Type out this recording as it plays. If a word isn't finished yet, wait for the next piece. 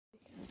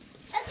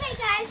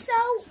guys, so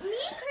me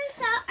and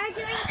Krista are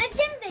doing a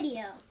gym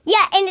video.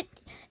 Yeah, and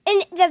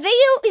the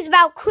video is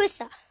about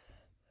Krista.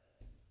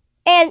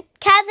 And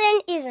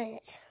Catherine is in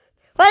it.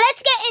 Well,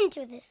 let's get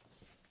into this.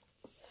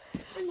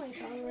 Oh my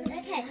God.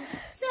 Okay,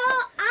 so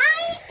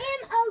I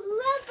am a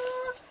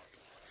level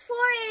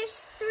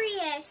 4-ish,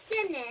 3-ish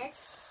gymnast,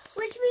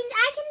 which means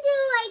I can do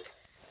like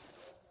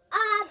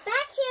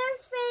back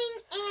handspring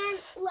and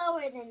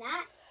lower than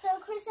that. So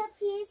Krista,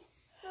 please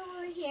go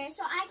over here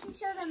so I can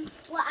show them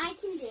what I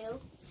can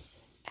do.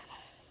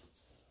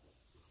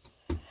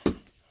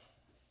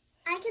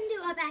 I can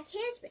do a back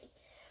handspring,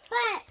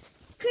 but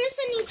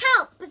Krista needs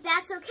help, but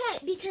that's okay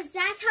because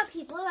that's how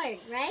people learn,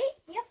 right?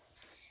 Yep.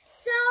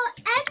 So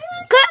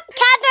everyone's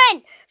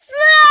Catherine,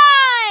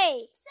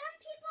 fly! Some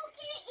people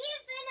can't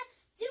even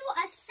do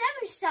a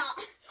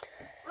somersault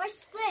or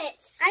split.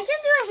 I can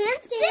do a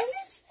handstand. This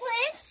is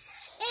splits,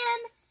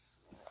 and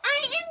I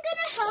am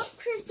gonna help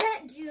Krista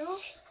do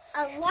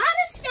a lot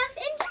of stuff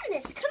in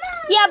gymnastics. Come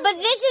on. Yeah, but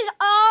this is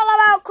all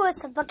about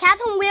Krista. But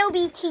Catherine will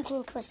be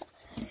teaching Krista.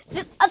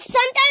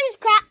 Sometimes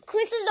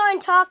Krista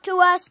doesn't talk to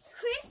us.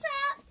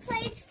 Krista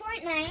plays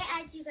Fortnite,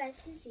 as you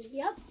guys can see.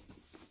 Yep.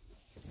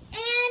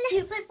 And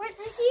she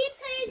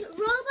plays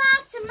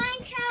Roblox and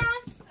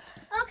Minecraft,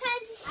 all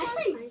kinds of stuff.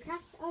 I play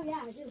Minecraft. Oh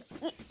yeah, I do.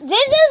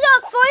 This is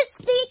our first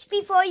speech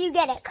before you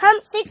get it.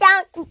 Come sit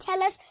down and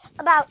tell us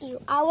about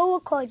you. I will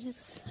record you.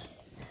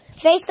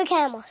 Face the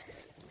camera.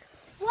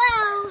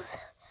 Well,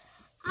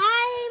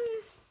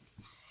 I'm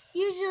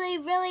usually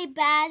really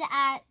bad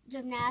at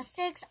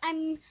gymnastics.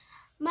 I'm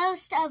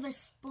most of a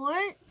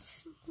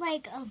sports,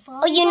 like a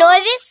volleyball. Oh, you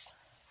nervous?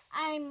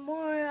 I'm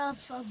more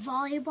of a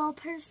volleyball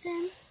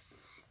person.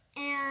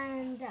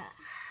 And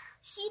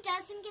she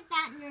doesn't get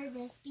that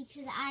nervous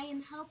because I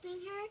am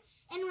helping her.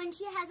 And when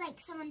she has like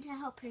someone to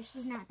help her,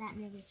 she's not that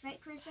nervous. Right,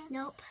 Krista?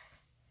 Nope.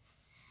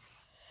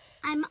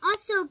 I'm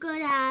also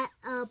good at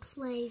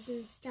plays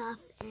and stuff.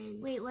 And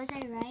wait, was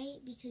I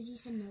right? Because you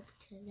said nope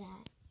to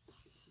that.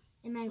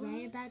 Am I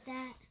right about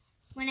that?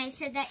 When I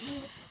said that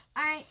you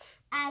aren't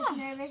as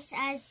nervous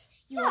as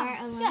you are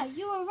alone? Yeah,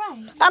 you were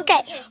right.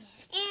 Okay.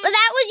 Well,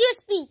 that was your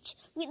speech.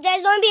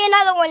 There's going to be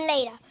another one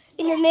later.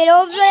 In the middle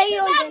of the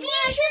video. It's about me.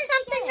 I do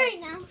something right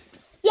now.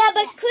 Yeah,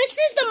 but Chris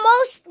is the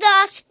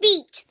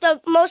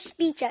most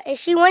speecher. If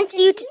she wants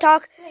you to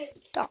talk,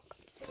 talk.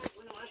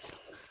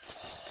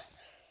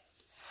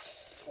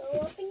 So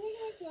open your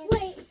hands in.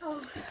 Wait.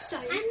 Oh,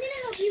 sorry. I'm going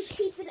to help you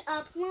keep it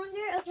up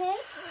longer, okay?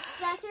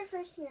 That's our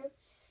first move.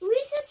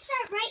 We should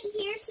start right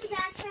here so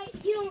that's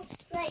right. You don't,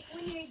 like,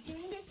 when you're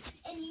doing this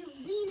and you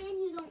lean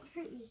in, you don't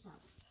hurt yourself,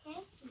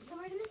 okay? So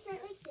we're going to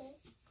start like this.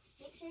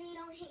 Make sure you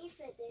don't hit your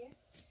foot there.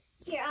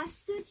 Here, I'll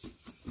scooch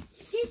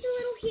just a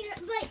little here.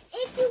 But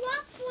if you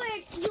walk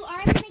forward, you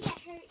are going to get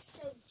hurt.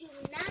 So do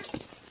not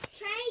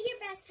try your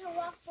best to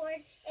walk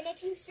forward. And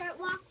if you start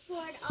walk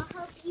forward, I'll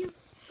help you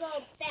go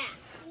back.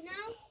 You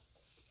know?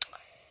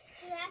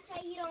 So that's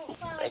how you don't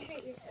fall and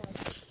hurt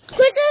yourself.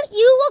 Krista,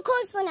 you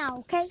record for now,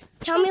 okay?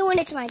 Tell me when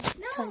it's my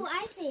turn. No,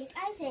 Isaac.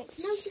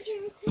 No, she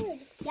can't record.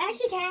 Yeah,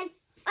 she can.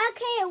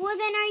 Okay, well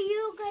then are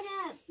you going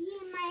to be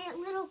my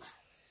little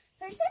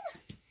person?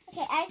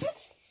 Okay, Isaac.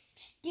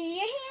 Do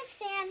your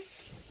handstand.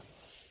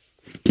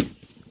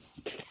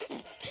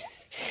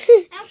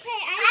 Okay,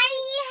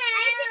 Isaac.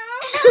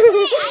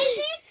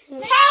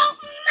 Help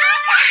me!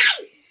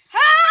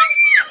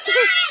 Help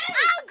me!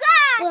 Oh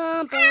God!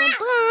 Bum, bum,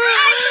 bum.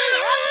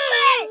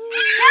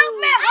 Help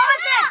me!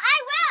 I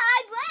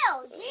will.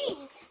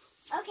 Jeez.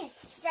 Okay,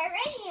 start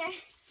right here.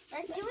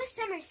 Let's do a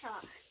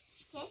somersault.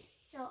 Okay,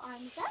 so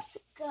arms up,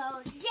 go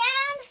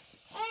down,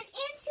 and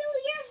into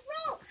your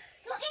rope.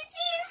 Go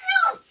into your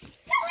rope.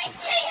 Go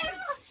into your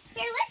rope.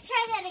 Here, let's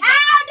try that again.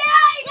 Oh, no!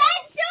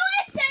 Let's do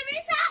a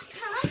somersault.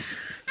 Come on.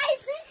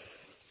 Isaac.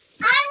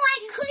 I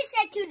want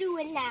Krista to do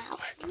it now.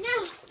 No.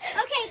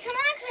 Okay, come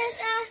on,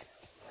 Krista.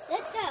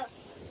 Let's go.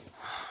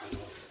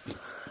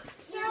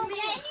 Now, get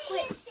in your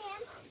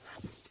handstand.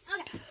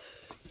 Okay.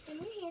 In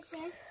your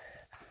handstand.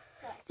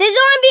 There's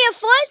going to be a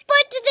first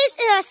part to this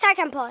and a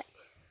second part.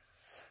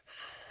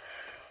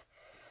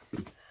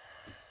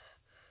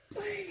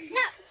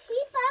 Now,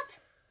 keep up.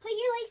 Put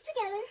your legs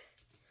together.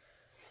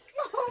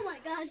 Oh my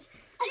gosh.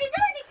 She's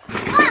already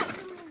up.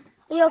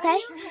 Are you okay?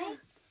 Okay.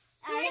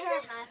 I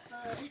hurt my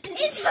foot.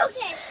 It's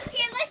okay.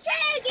 Here, let's try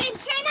it again.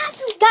 Try not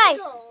to Guys,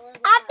 wiggle.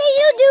 after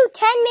you do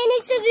 10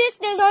 minutes of this,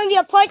 there's going to be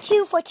a part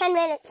 2 for 10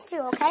 minutes too,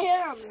 okay? Hit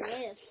or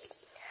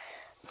miss.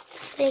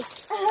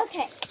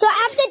 Okay. So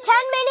after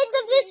 10 minutes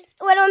of this,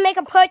 we're going to make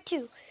a part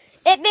 2.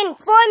 It's been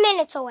 4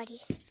 minutes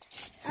already.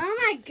 Oh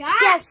my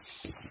gosh. Yes,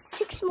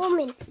 6 more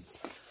minutes.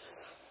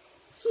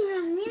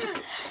 Don't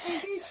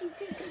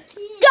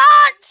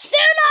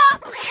sit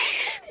up!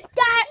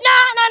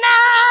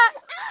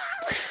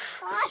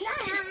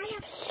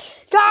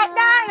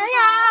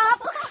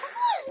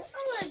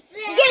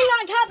 Getting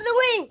on top of the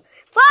wing.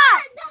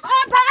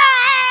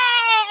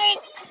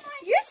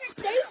 You're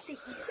Stacy.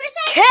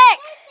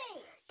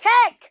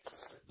 Kick!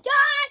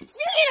 John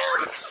Cena!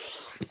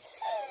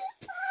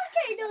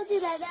 Okay, don't do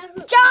that.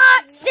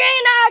 John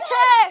Cena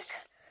kick!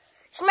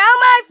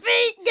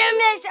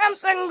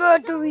 something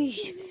good to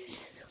eat.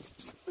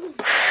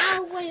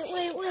 Oh, wait.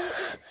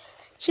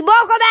 She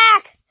broke her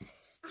back.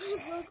 I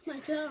broke my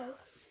toe.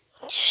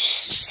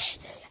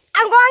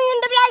 I'm going in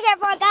the blanket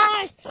for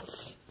that.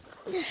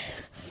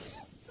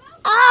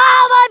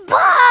 Oh, my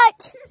butt.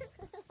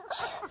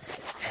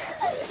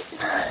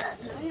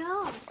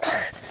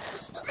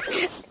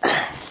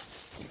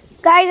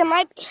 Guys, it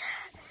might be...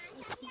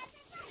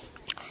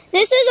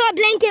 This is our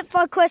blanket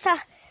for Krista.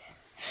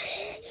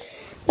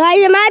 Guys,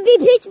 it might be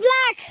pitch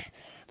black,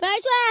 but I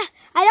swear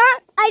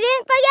I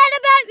didn't forget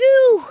about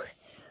you.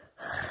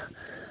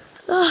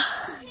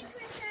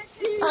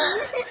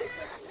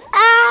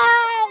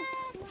 Ow!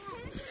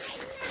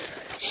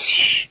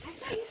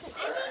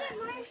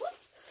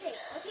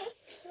 Okay,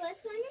 so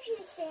let's go on your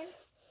handstand.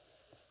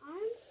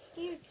 I'm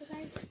scared because I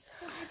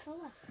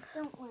told us.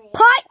 Don't worry.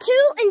 Part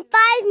 2 in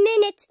 5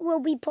 minutes will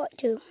be part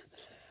 2.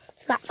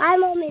 We've got 5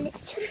 more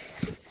minutes.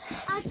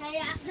 Okay,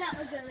 yeah, that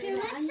was really good.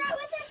 Let's start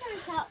with our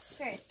somersaults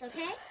first,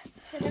 okay?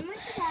 So then what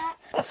you got?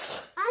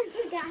 I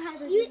forgot how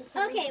to do this.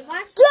 Okay,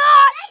 watch this.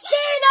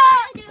 Stand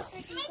up!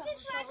 Take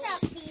this watch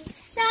out, please.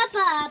 Stop,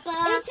 Papa.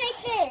 And take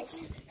this.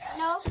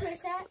 No,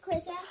 Krista.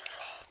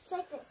 It's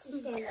like this. You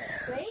stand up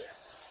straight.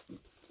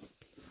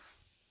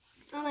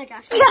 Oh my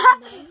gosh. How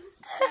do you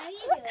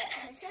do it,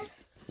 Krista?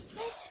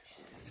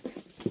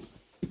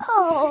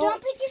 Oh.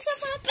 Don't pick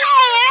yourself up.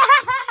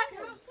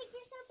 Don't pick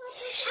yourself up.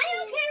 I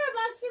don't care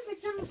about stupid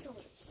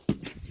somersaults.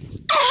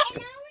 And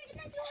now we're going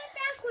to do a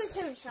backward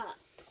somersault.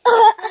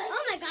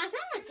 Oh my gosh,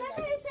 I'm not good at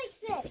it. It's like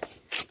this.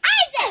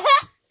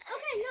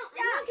 Okay, no,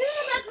 I'm not doing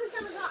a backward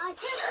somersault. I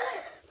can't do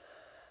it.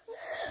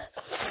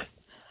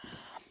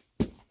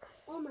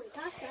 Oh my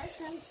gosh, that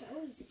sounds so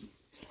easy.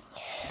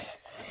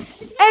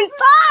 In 5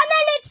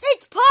 minutes,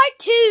 it's part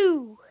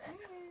 2.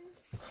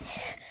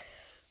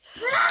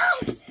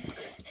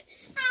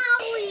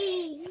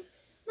 Owie!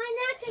 My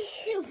neck is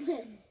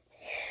stupid.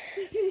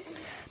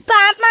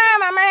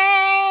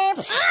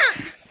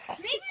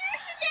 Maybe we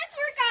should just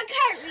work on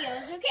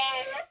cartwheels, okay?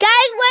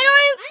 Guys, why don't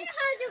I know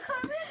how to do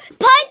cartwheels.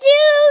 part 2?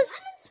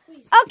 I'm in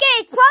squeeze. Okay,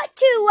 it's part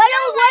 2. Why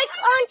don't we work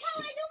on... That's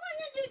how I do